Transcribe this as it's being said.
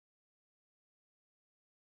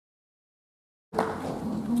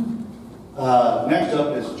Next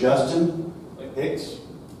up is Justin Hicks.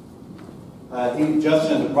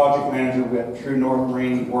 Justin is a project manager with True North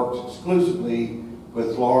Marine. He works exclusively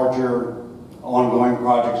with larger ongoing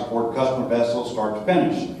projects aboard customer vessels start to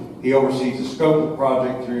finish. He oversees the scope of the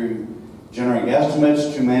project through generating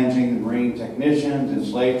estimates to managing the marine technicians,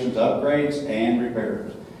 installations, upgrades, and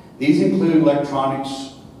repairs. These include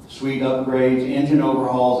electronics, suite upgrades, engine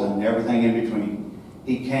overhauls, and everything in between.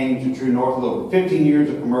 He came to True North with over 15 years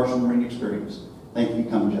of commercial marine experience. Thank you for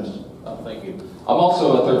coming, Justin. Thank you. I'm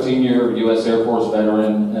also a 13-year U.S. Air Force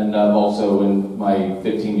veteran, and I've also, in my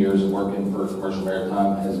 15 years of working for commercial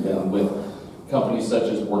maritime, has been with companies such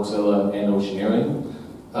as Wärtsilä and Oceaneering.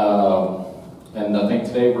 And I think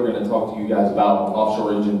today we're going to talk to you guys about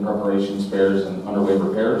offshore engine preparation, spares, and underway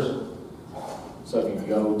repairs. So if you could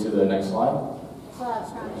go to the next slide. So I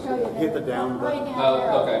was trying to show you that. Hit the down button. Right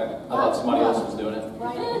Oh, okay. I thought somebody else was doing it.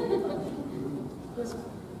 Right. This,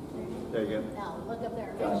 There you go. now, look up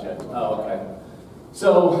there. Gotcha. Oh, okay.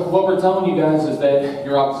 So what we're telling you guys is that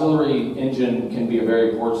your auxiliary engine can be a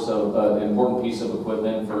very important piece of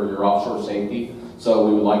equipment for your offshore safety. So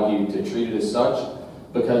we would like you to treat it as such,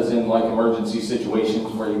 because in like emergency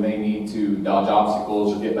situations where you may need to dodge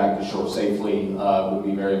obstacles or get back to shore safely would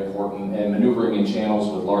be very important, and maneuvering in channels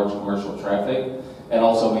with large commercial traffic, and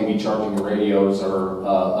also maybe charging your radios or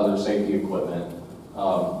other safety equipment.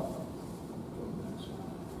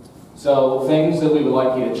 So things that we would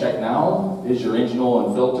like you to check now is your engine oil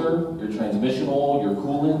and filter, your transmission oil, your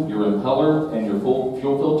coolant, your impeller, and your fuel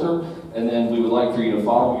filter. And then we would like for you to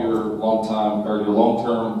follow your long-term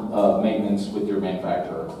maintenance with your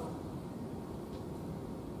manufacturer.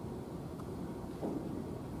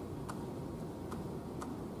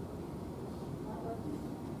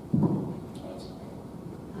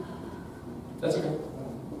 That's okay.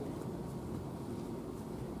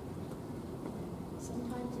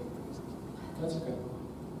 Sometimes it. That's okay.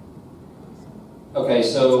 Okay,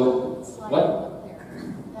 so what? Up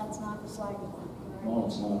there. That's not the slide one. No,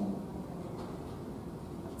 it's not.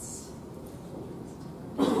 Let's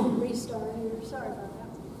restart here. Sorry about that.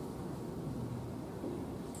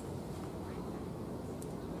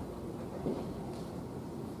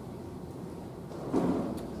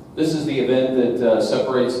 This is the event that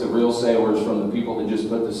separates the real sailors from the people that just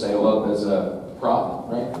put the sail up as a prop,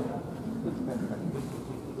 right?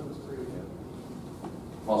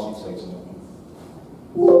 While she takes it.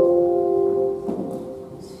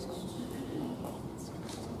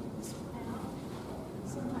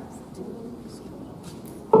 Sometimes the two.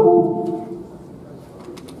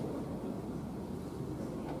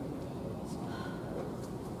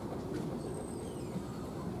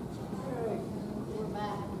 We're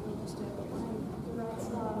back. We'll just do the right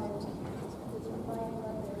slide.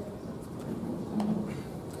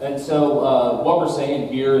 And so what we're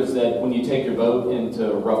saying here is that when you take your boat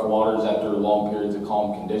into rough waters after long periods of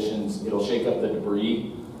calm conditions, it'll shake up the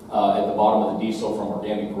debris at the bottom of the diesel from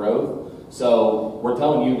organic growth. So we're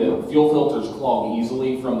telling you that fuel filters clog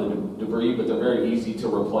easily from the debris, but they're very easy to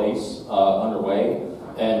replace underway.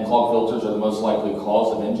 And clogged filters are the most likely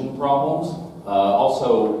cause of engine problems.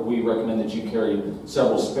 Also, we recommend that you carry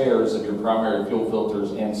several spares of your primary fuel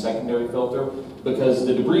filters and secondary filter, because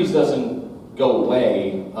the debris doesn't go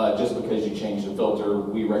away just because you change the filter.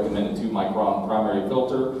 We recommend a 2-micron primary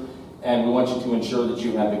filter, and we want you to ensure that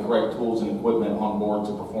you have the correct tools and equipment on board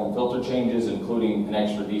to perform filter changes, including an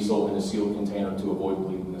extra diesel in a sealed container to avoid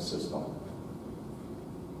bleeding the system.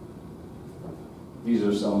 These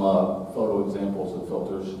are some photo examples of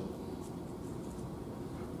filters.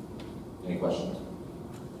 Any questions?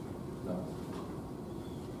 No.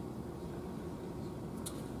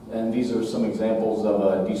 And these are some examples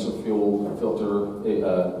of diesel fuel filter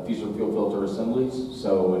assemblies.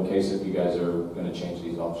 So in case if you guys are going to change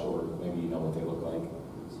these offshore, maybe you know what they look like.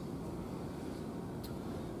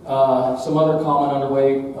 Some other common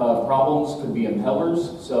underway problems could be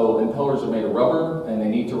impellers. So impellers are made of rubber and they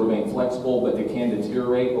need to remain flexible, but they can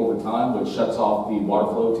deteriorate over time, which shuts off the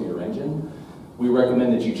water flow to your engine. We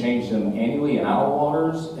recommend that you change them annually in our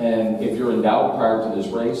waters, and if you're in doubt prior to this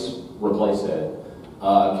race, replace it.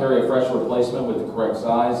 Carry a fresh replacement with the correct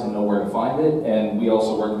size and know where to find it, and we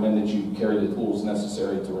also recommend that you carry the tools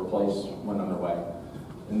necessary to replace when underway.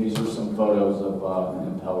 And these are some photos of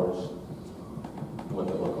impellers, what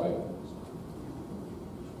they look like.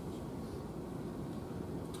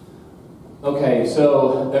 Okay,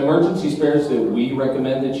 so emergency spares that we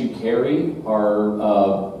recommend that you carry are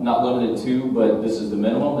not limited to, but this is the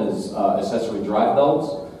minimum, is accessory drive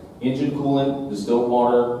belts, engine coolant, distilled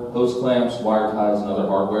water, hose clamps, wire ties, and other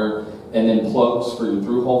hardware. And then plugs for your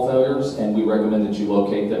through hole failures, and we recommend that you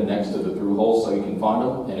locate them next to the through holes so you can find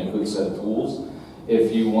them, and a good set of tools.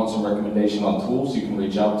 If you want some recommendation on tools, you can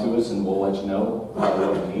reach out to us and we'll let you know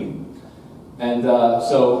what you need. And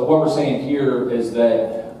so what we're saying here is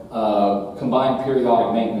that combine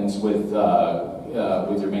periodic maintenance with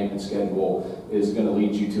your maintenance schedule is going to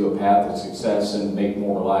lead you to a path of success and make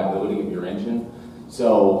more reliability of your engine.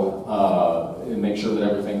 So make sure that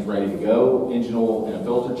everything's ready to go. Engine oil and a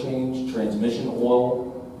filter change, transmission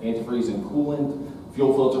oil, antifreeze and coolant,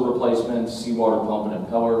 fuel filter replacements, seawater pump and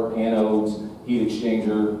impeller, anodes, heat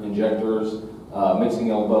exchanger, injectors,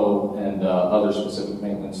 mixing elbow, and other specific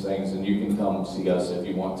maintenance things. And you can come see us if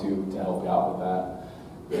you want to help you out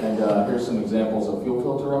with that. And here's some examples of fuel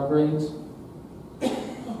filter upgrades.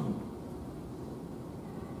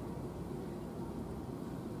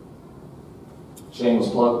 Shameless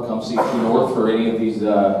plug, come see True North for any of these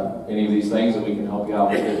things, and we can help you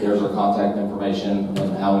out with it. There's our contact information,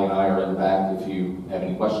 and Allie and I are in the back if you have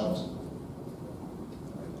any questions.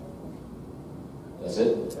 That's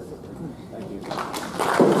it. Thank you.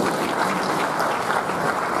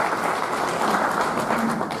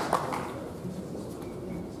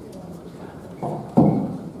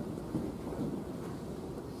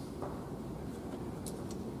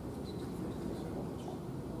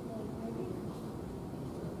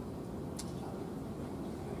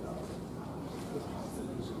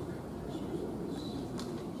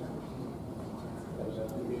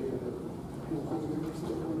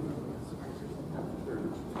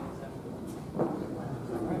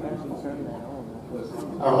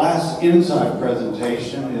 Our last Insight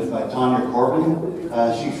presentation is by Tanya Corbin.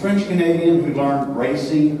 She's French-Canadian who learned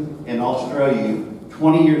racing in Australia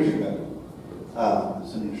 20 years ago.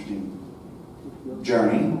 It's an interesting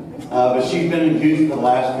journey. But she's been in Houston for the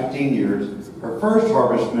last 15 years. Her first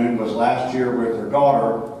Harvest Moon was last year with her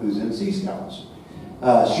daughter, who's in Sea Scouts.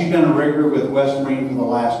 She's been a rigger with West Marine for the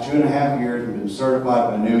last 2.5 years and been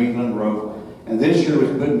certified by New England Rope. And this year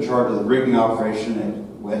was put in charge of the rigging operation at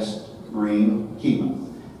West Marine Kima.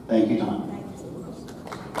 Thank you, Tom.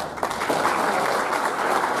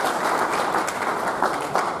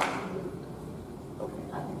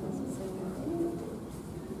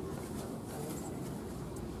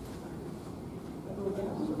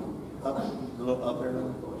 A little up there.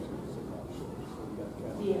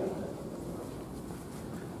 Yeah.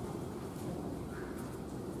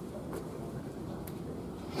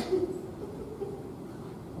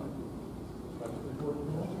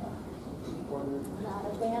 Not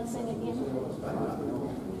advancing again.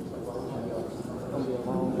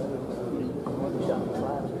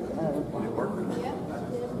 Yeah.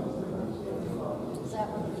 Is that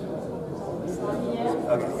one?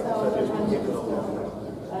 Yeah. Okay.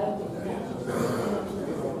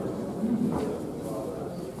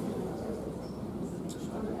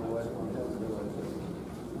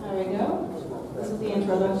 There we go. This is the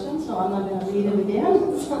introduction, so I'm not going to read it again.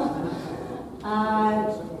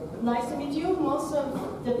 Nice to meet you. Most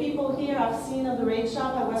of the people here I've seen at the rig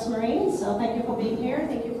shop at West Marine, so thank you for being here.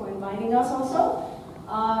 Thank you for inviting us also.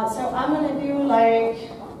 So I'm going to do I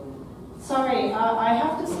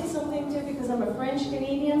have to say something too because I'm a French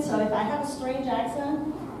Canadian, so if I have a strange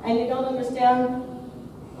accent and you don't understand,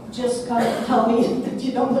 just come and tell me that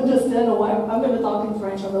you don't understand or why. I'm going to talk in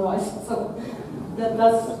French otherwise. So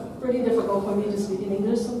that's pretty difficult for me to speak in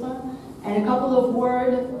English sometimes. And a couple of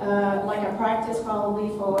words, like I practiced probably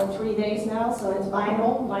for 3 days now, so it's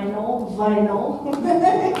vinyl.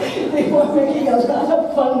 They were making a lot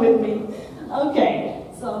of fun with me. Okay,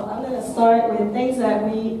 so I'm going to start with things that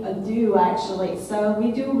we do actually. So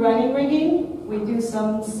we do running rigging, we do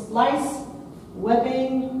some slice,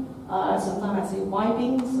 whipping, sometimes I say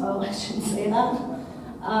wiping, so I shouldn't say that.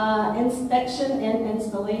 Inspection and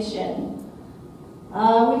installation.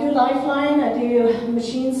 We do lifeline, I do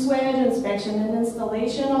machine switch, inspection and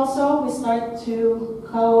installation also. We start to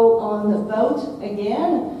go on the boat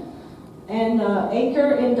again. And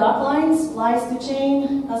anchor in dock lines, splice to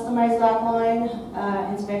chain, customized dock line,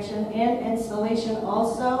 inspection and installation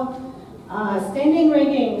also. Standing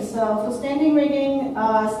rigging, so for standing rigging,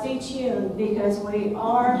 stay tuned because we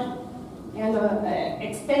are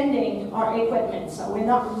extending our equipment. So we're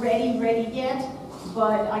not ready yet.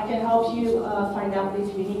 But I can help you find out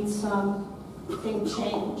if you need something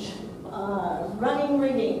change. Running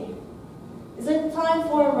rigging. Is it time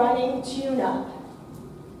for a running tune-up?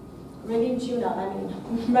 Rigging tune-up, I mean.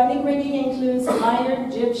 Running rigging includes lyre,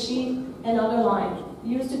 jib sheet, and other line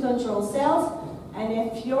used to control sails. And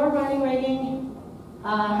if your running rigging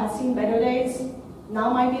has seen better days,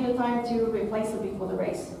 now might be the time to replace it before the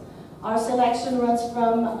race. Our selection runs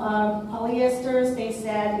from polyesters, they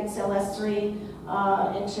said, XLS3,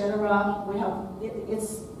 etc.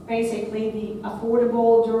 It's basically the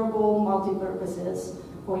affordable, durable, multi-purposes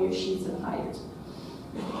for your sheets and hiders.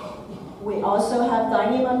 We also have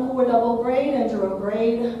Dyneema Core Double Braid and Duro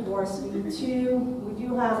Braid, Morse V2. We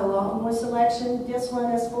do have a lot more selection. This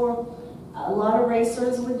one is for a lot of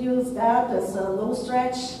racers would use that. It's a low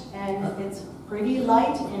stretch and it's pretty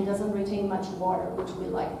light and doesn't retain much water, which we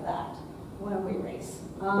like that when we race.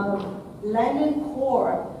 Landon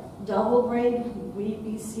Core Double Braid,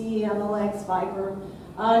 VPC, MLX, fiber.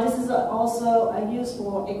 This is also used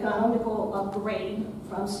for economical upgrade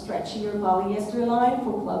from stretchier polyester line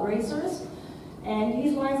for club racers. And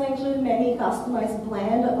these lines include many customized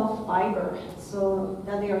blend of fiber so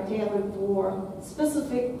that they are tailored for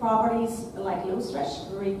specific properties like low stretch,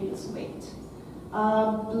 reduce weight.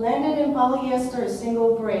 Blended in polyester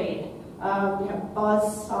single braid. We have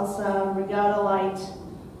Buzz, Salsa, Regatta Light.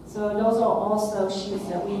 So those are also shoes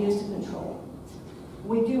that we use to control.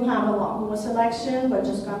 We do have a lot more selection, but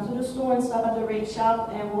just come to the store and stop at the rate shop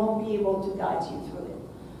and we'll be able to guide you through it.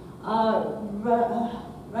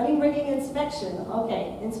 Running rigging inspection.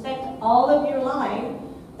 Okay, inspect all of your line.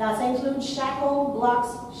 That includes shackle, blocks,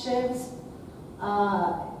 shivs,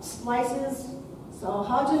 splices. So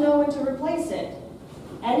how to know when to replace it?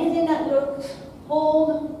 Anything that looks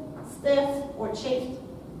old, stiff, or chafed,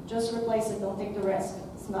 just replace it, don't take the risk.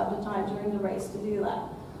 It's not the time during the race to do that.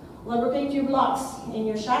 Lubricate your blocks in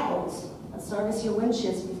your shackles and service your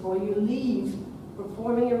winches before you leave.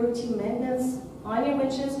 Performing your routine maintenance on your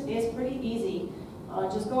winches is pretty easy.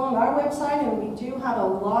 Just go on our website, and we do have a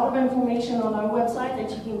lot of information on our website that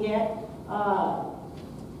you can get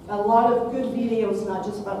a lot of good videos, not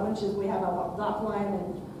just about winches. We have about dock line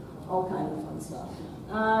and all kinds of fun stuff.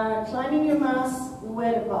 Climbing your mast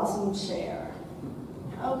with a bosom chair.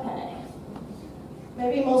 Okay.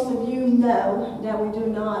 Maybe most of you know that we do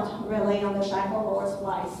not rely on the shackle or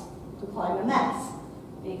splice to climb a mast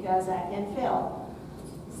because that can fail.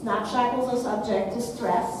 Snap shackles are subject to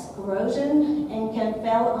stress, corrosion, and can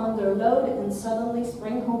fail under load and suddenly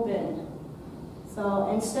spring open. So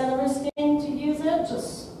instead of risking to use it,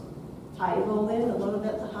 just tie it all in a little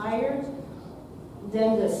bit higher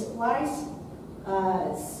than the splice.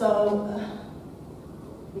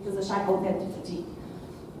 Because the shackle will get to fatigue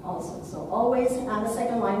also. So always add a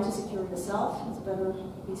second line to secure yourself. It's better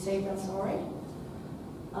be safe than sorry.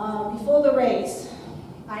 Before the race,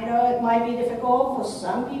 I know it might be difficult for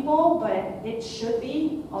some people, but it should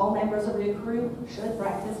be. All members of the crew should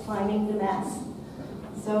practice climbing the mast.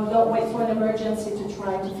 So don't wait for an emergency to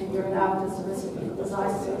try to figure it out. It's a recipe for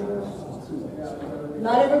disaster.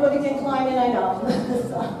 Not everybody can climb it, I know.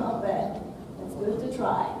 So, but it's good to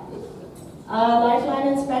try. Lifeline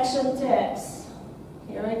inspection tips.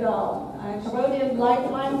 Here we go. Corrosive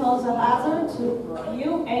lifeline poses a hazard to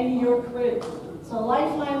you and your crew. So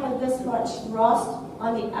lifeline with this much rust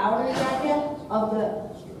on the outer jacket of the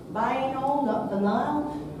vinyl, not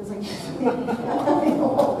vinyl, because I can't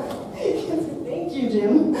thank you,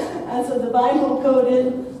 Jim. And so the vinyl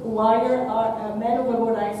coated wire are men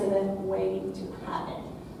overboard accident waiting to happen.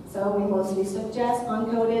 So we mostly suggest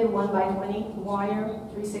uncoated 1x20 wire.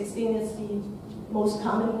 316 is the most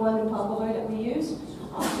common one and popular that we use.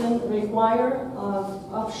 Often require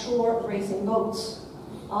of offshore racing boats.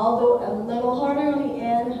 Although a little harder on the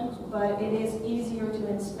end, but it is easier to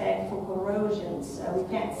inspect for corrosion, so we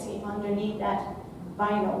can't see underneath that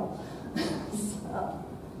vinyl. So,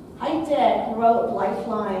 high-tech rope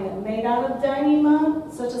lifeline made out of Dyneema,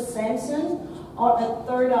 such as Samson, are a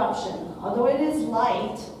third option. Although it is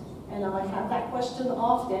light, and I have that question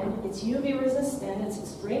often, it's UV resistant, it's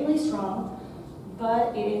extremely strong,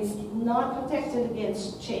 but it is not protected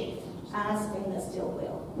against chafe, as stainless steel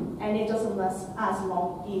will. And it doesn't last as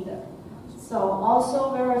long either. So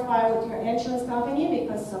also verify with your insurance company,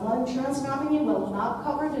 because some insurance company will not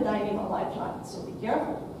cover the Dyneema lifeline, so be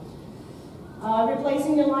careful.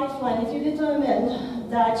 Replacing your lifeline. If you determine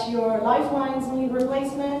that your lifelines need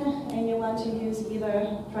replacement and you want to use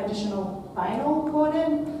either traditional vinyl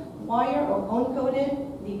coated wire or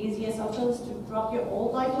uncoated, the easiest option is to drop your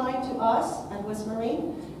old lifeline to us at West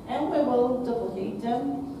Marine, and we will duplicate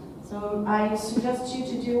them. So I suggest you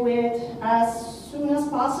to do it as soon as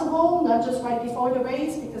possible, not just right before the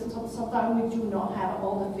race, because sometimes we do not have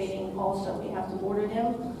all the fitting also. We have to order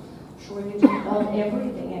them. Shortage of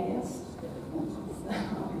everything, I guess.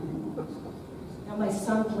 And my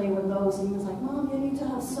son played with those, and he was like, Mom, you need to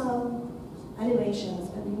have some animation. It's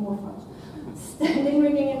going to be more fun. Standing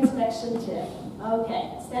rigging inspection tip.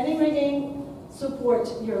 Okay, standing rigging support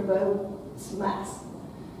your boat's mast.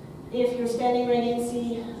 If your standing rigging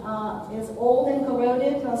is old and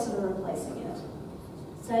corroded, consider replacing it.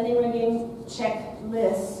 Standing rigging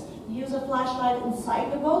checklist. Use a flashlight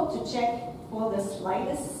inside the boat to check for the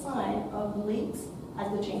slightest sign of leaks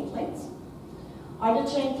at the chain plates. Are the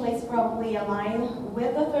chain plates properly aligned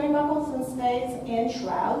with the turnbuckles and stays and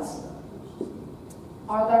shrouds?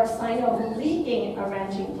 Are there signs of leaking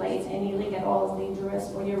around chain plates? Any leak at all is dangerous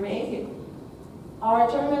for your rig. Are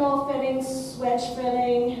terminal fittings, wedge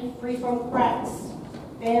fitting, free from cracks,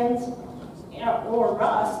 bends, or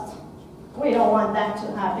rust? We don't want that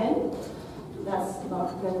to happen. That's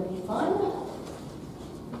not going to be fun.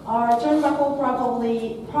 Are turnbuckle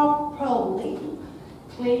properly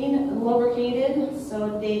clean, lubricated,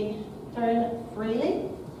 so they turn freely?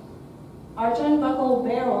 Are turnbuckle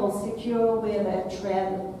barrels secure with a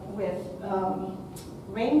thread with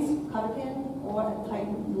rings, cotter pin, or tight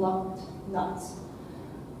locked nuts?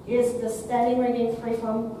 Is the standing rigging free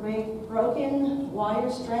from broken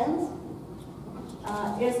wire strands?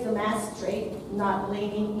 Is the mast straight, not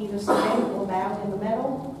leaning either side or bound in the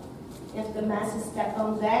middle? If the mast is stepped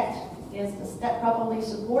on deck, is the step properly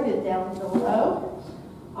supported down below?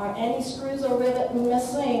 Are any screws or rivet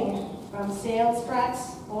missing from sails,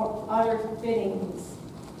 tracks, or other fittings?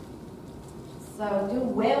 So do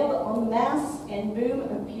weld on mast and boom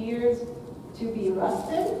appears to be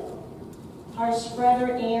rusted? Are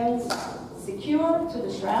spreader ends secure to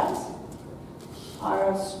the shrouds?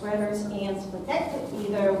 Are spreader's ends protected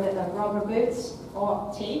either with a rubber boots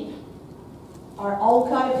or tape? Are all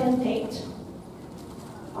cotter pin taped?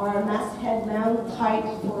 Are masthead mount tight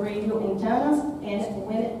for radio antennas and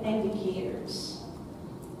wind indicators?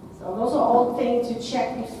 So those are all things to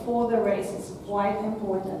check before the race. It's quite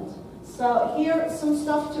important. So here, some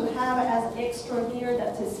stuff to have as extra here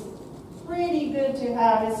that is pretty good to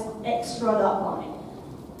have is extra duct line.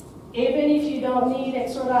 Even if you don't need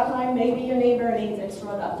extra duct line, maybe your neighbor needs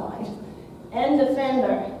extra duct line. And the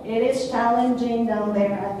fender, it is challenging down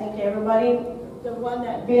there. I think everybody, the one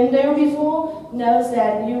that's been there before, knows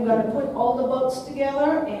that you're going to put all the boats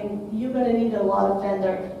together and you're going to need a lot of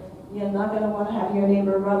fender. You're not going to want to have your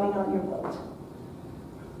neighbor rubbing on your boat.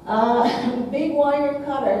 Big wire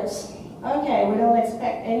cutters. Okay, we don't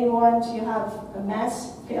expect anyone to have a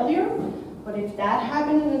mass failure, but if that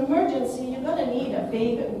happens in an emergency, you're going to need a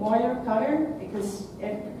big wire cutter because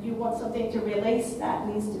if you want something to release, that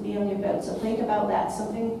needs to be on your boat. So think about that,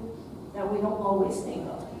 something that we don't always think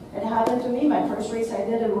of. It happened to me. My first race I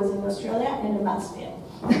did, it was in Australia, and the mast failed.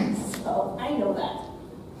 So I know that.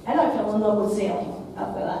 And I fell in love with sailing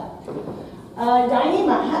after that.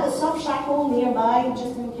 Dyneema had a soft shackle nearby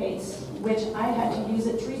just in case, which I had to use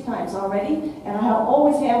it 3 times already, and I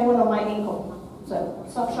always have one on my ankle. So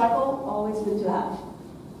soft shackle, always good to have.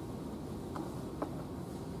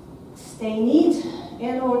 Stay neat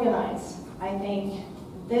and organized. I think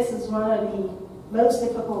this is one of the most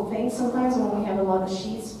difficult things sometimes when we have a lot of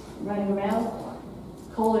sheets running around.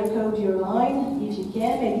 Color code your line if you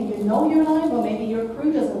can. Maybe you know your line, or maybe your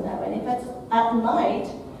crew doesn't know. And if that's at night,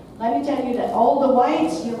 let me tell you that all the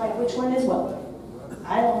whites, you're like, which one is what?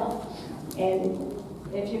 I don't know.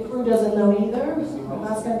 And if your crew doesn't know either,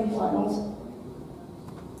 that's going to be fun also.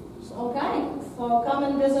 Okay, so come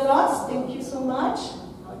and visit us. Thank you so much.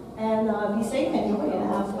 And be safe anyway and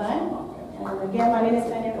have fun. And again, my name is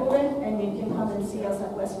Tanya Coben.